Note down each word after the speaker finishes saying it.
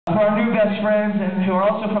Who are our new best friends and who are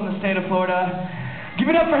also from the state of Florida. Give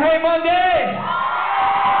it up for Hey Monday!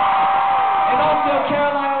 And also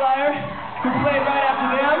Carolina Liar, who played right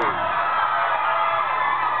after them.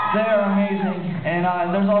 They are amazing. And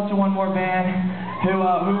there's also one more band who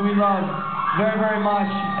we love very, very much.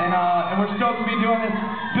 And we're stoked to be doing this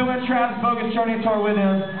Bill and Trav's Bogus Journey Tour with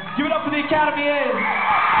him. Give it up for the Academy A's!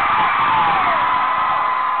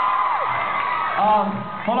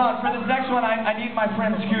 Hold on, for this next one, I need my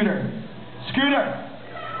friend Scooter. Scooter!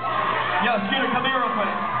 Yo, Scooter, come here real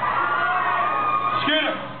quick.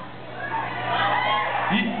 Scooter!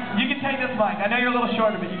 You can take this mic. I know you're a little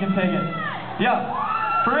shorter, but you can take it. Yeah,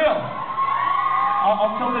 for real.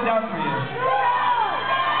 I'll tilt it down for you.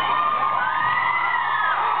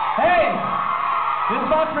 Hey! This is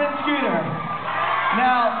my friend Scooter.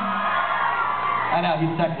 Now, I know,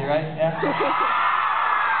 he's sexy, right? Yeah.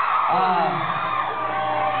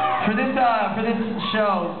 For this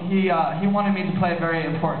show, he wanted me to play a very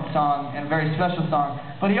important song and a very special song,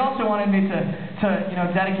 but he also wanted me to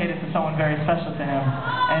dedicate it to someone very special to him.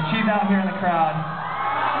 And she's out here in the crowd,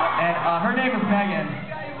 and her name is Megan.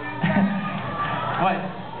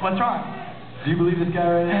 What's wrong? Do you believe this guy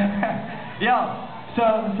right now? Yeah. So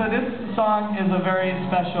this song is a very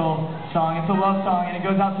special song. It's a love song, and it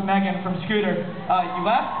goes out to Megan from Scooter. You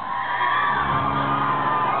left?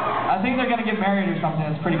 I think they're gonna get married or something.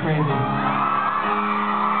 It's pretty crazy.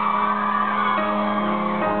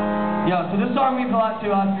 Yo, so this song means a lot to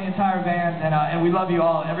us, the entire band, and we love you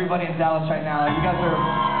all, everybody in Dallas right now. You guys are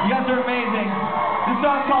amazing. This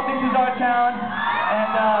song's called "This Is Our Town,"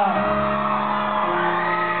 and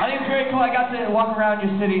I think it's very cool. I got to walk around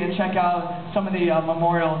your city and check out some of the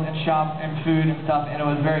memorials and shop and food and stuff, and it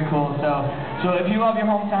was very cool. So if you love your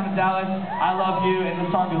hometown of Dallas, I love you, and this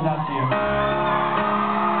song goes out to you.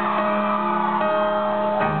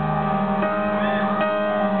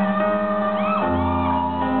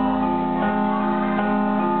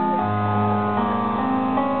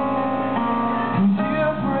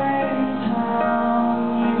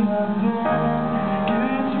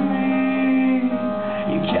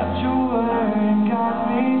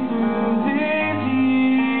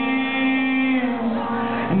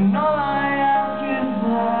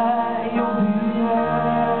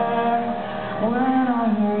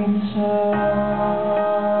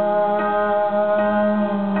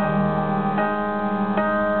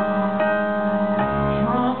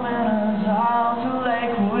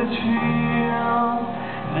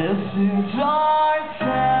 This is our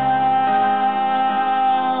town.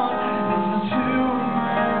 This is who we're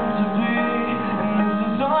meant to be. And this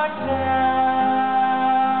is our town,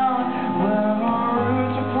 where our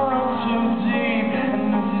roots are grown so deep. And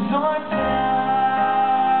this is our town.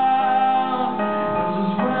 This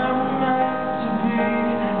is where we're meant to be.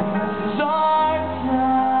 And this is our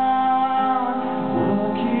town.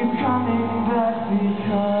 We'll keep coming back because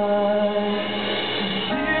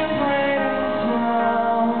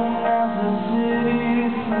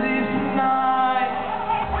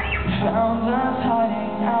found us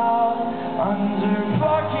hiding out under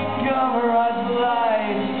parking garage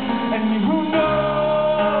lights. And you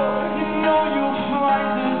know you'll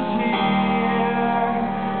find us here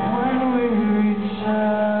when we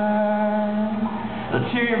return. Let's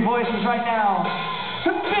hear your voices right now.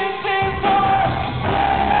 This is our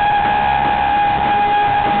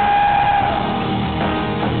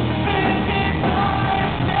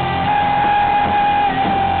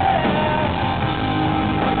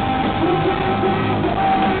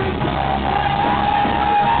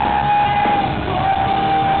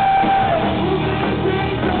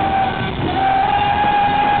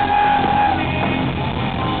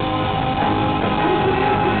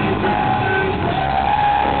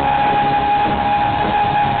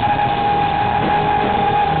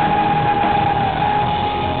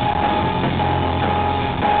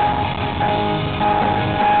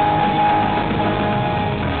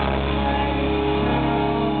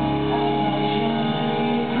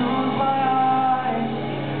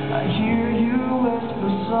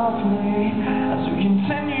softly as we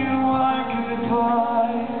continue our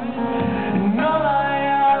goodbye. And all I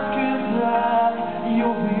ask is that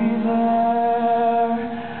you'll be there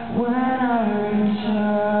when I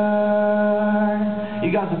return. You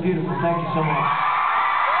guys are beautiful. Thank you so much.